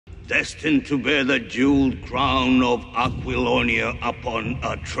destined to bear the jeweled crown of Aquilonia upon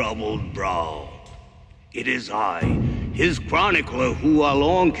a troubled brow. It is I, his chronicler, who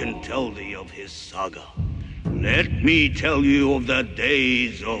alone can tell thee of his saga. Let me tell you of the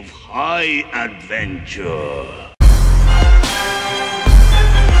days of high adventure.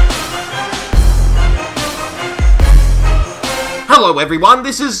 Hello everyone,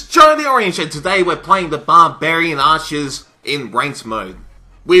 this is Joe the Orange, and today we're playing the Barbarian Archers in Ranked mode.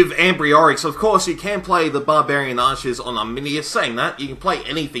 With Ambiorix, of course, you can play the Barbarian Archers on Ambiorix. Saying that, you can play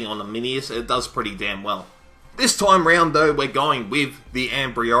anything on Ambiorix, it does pretty damn well. This time round though, we're going with the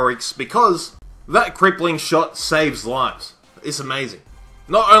Ambiorix because that crippling shot saves lives. It's amazing.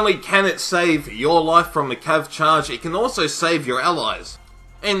 Not only can it save your life from a cav charge, it can also save your allies.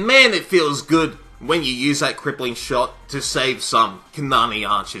 And man, it feels good when you use that crippling shot to save some Kanani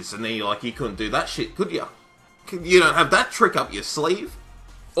archers, and then you're like, you couldn't do that shit, could you? You don't have that trick up your sleeve.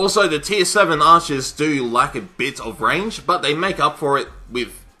 Also, the tier 7 archers do lack a bit of range, but they make up for it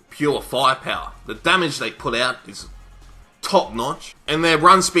with pure firepower. The damage they put out is top notch, and their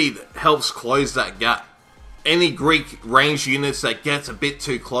run speed helps close that gap. Any Greek range units that get a bit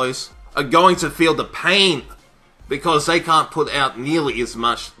too close are going to feel the pain because they can't put out nearly as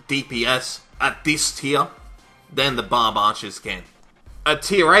much DPS at this tier than the Barb Archers can. At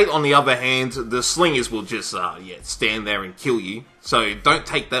tier 8, on the other hand, the Slingers will just stand there and kill you, so don't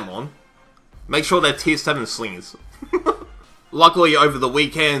take them on. Make sure they're tier 7 Slingers. Luckily, over the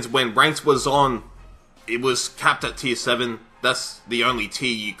weekend, when Ranked was on, it was capped at tier 7. That's the only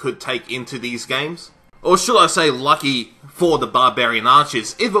tier you could take into these games. Or should I say, lucky for the Barbarian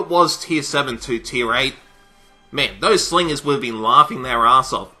Archers, if it was tier 7 to tier 8, man, those Slingers would have been laughing their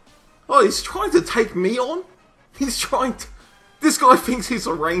ass off. Oh, he's trying to take me on? This guy thinks he's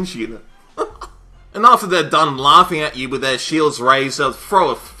a range unit. And after they're done laughing at you with their shields raised, they'll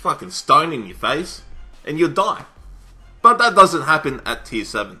throw a fucking stone in your face, and you'll die. But that doesn't happen at tier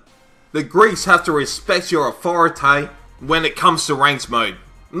 7. The Greeks have to respect your authority when it comes to ranked mode.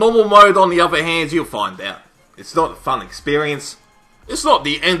 Normal mode, on the other hand, you'll find out. It's not a fun experience. It's not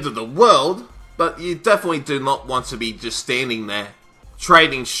the end of the world, but you definitely do not want to be just standing there,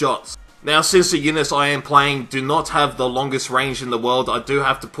 trading shots. Now, since the units I am playing do not have the longest range in the world, I do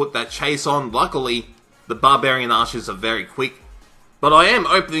have to put that chase on. Luckily, the Barbarian Archers are very quick. But I am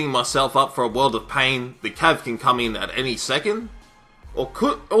opening myself up for a world of pain. The cav can come in at any second. Or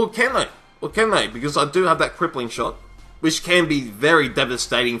can they? Because I do have that crippling shot, which can be very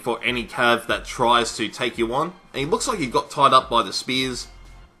devastating for any cav that tries to take you on. And he looks like he got tied up by the spears,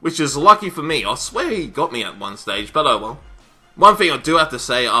 which is lucky for me. I swear he got me at one stage, but oh well. One thing I do have to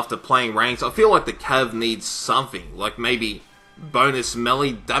say after playing Ranked, I feel like the cav needs something, like maybe bonus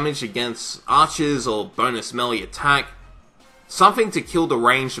melee damage against archers or bonus melee attack. Something to kill the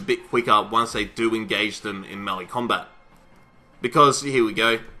range a bit quicker once they do engage them in melee combat. Because, here we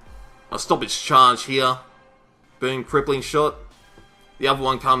go, I'll stop its charge here, boom, crippling shot, the other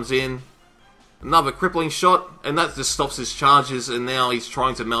one comes in, another crippling shot, and that just stops his charges, and now he's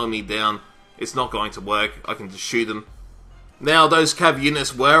trying to melee me down. It's not going to work, I can just shoot him. Now, those cav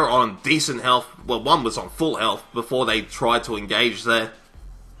units were on decent health. Well, one was on full health before they tried to engage there.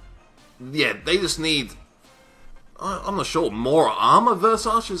 Yeah, they just need, I'm not sure, more armor versus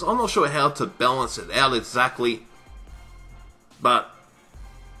archers? I'm not sure how to balance it out exactly. But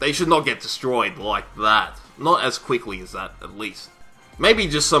they should not get destroyed like that. Not as quickly as that, at least. Maybe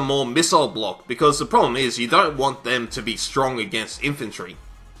just some more missile block, because the problem is you don't want them to be strong against infantry.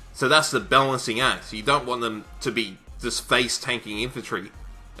 So that's the balancing act. You don't want them to be just face tanking infantry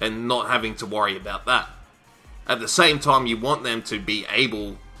and not having to worry about that. At the same time, you want them to be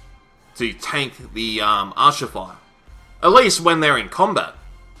able to tank the archer fire, at least when they're in combat.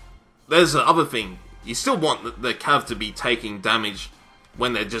 There's the other thing, you still want the cav to be taking damage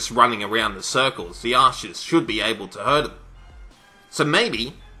when they're just running around the circles. The archers should be able to hurt them. So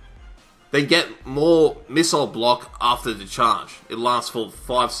maybe they get more missile block after the charge. It lasts for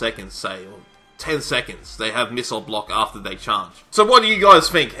 5 seconds, say, or 10 seconds, they have missile block after they charge. So what do you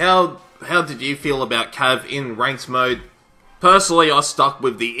guys think? How did you feel about cav in ranked mode? Personally, I stuck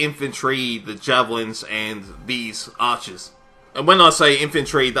with the infantry, the javelins, and these archers. And when I say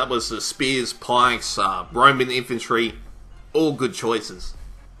infantry, that was the spears, pikes, Roman infantry, all good choices.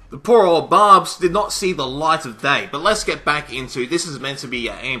 The poor old barbs did not see the light of day, but let's get back into, this is meant to be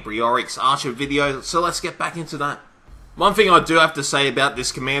an Ambiorix archer video, so let's get back into that. One thing I do have to say about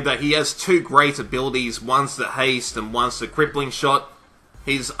this commander, he has two great abilities, one's the haste and one's the crippling shot.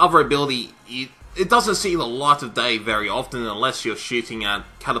 His other ability, it doesn't see the light of day very often unless you're shooting at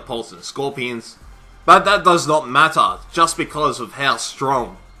catapults and scorpions. But that does not matter, just because of how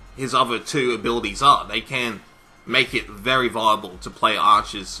strong his other two abilities are. They can make it very viable to play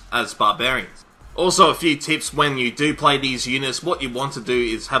archers as barbarians. Also, a few tips when you do play these units. What you want to do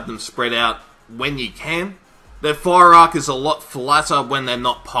is have them spread out when you can. Their fire arc is a lot flatter when they're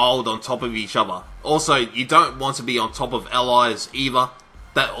not piled on top of each other. Also, you don't want to be on top of allies either.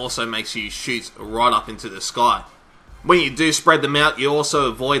 That also makes you shoot right up into the sky. When you do spread them out, you also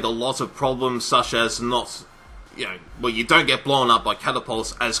avoid a lot of problems such as you don't get blown up by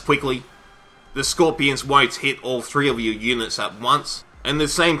catapults as quickly. The scorpions won't hit all three of your units at once. And the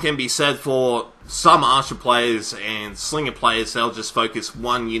same can be said for some archer players and slinger players. They'll just focus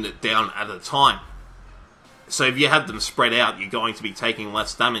one unit down at a time. So if you have them spread out, you're going to be taking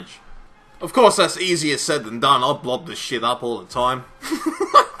less damage. Of course, that's easier said than done. I blob this shit up all the time.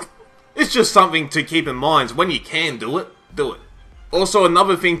 It's just something to keep in mind. When you can do it, do it. Also,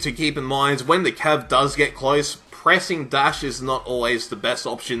 another thing to keep in mind, when the cav does get close, pressing dash is not always the best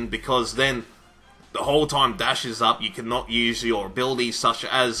option, because then the whole time dash is up, you cannot use your abilities such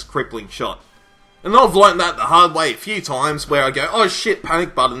as crippling shot. And I've learned that the hard way a few times, where I go, oh shit,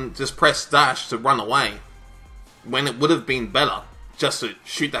 panic button, just press dash to run away. When it would have been better just to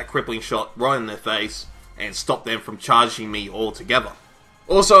shoot that crippling shot right in their face and stop them from charging me altogether.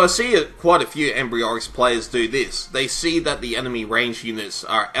 Also, I see quite a few Ambiorix players do this. They see that the enemy range units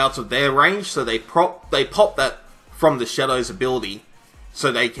are out of their range, so they pop that from the Shadow's ability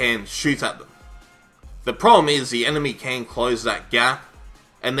so they can shoot at them. The problem is the enemy can close that gap,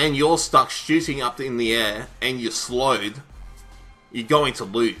 and then you're stuck shooting up in the air and you're slowed. You're going to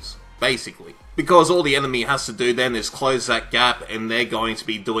lose, basically. Because all the enemy has to do then is close that gap, and they're going to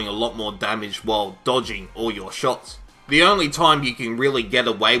be doing a lot more damage while dodging all your shots. The only time you can really get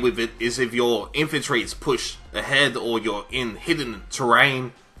away with it is if your infantry is pushed ahead or you're in hidden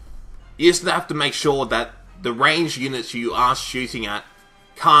terrain. You just have to make sure that the ranged units you are shooting at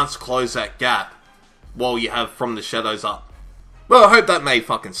can't close that gap while you have from the shadows up. Well, I hope that made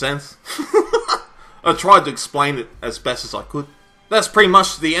fucking sense. I tried to explain it as best as I could. That's pretty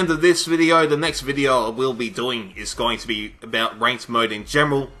much the end of this video. The next video I will be doing is going to be about ranked mode in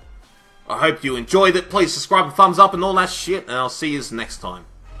general. I hope you enjoyed it. Please subscribe and thumbs up and all that shit, and I'll see you next time.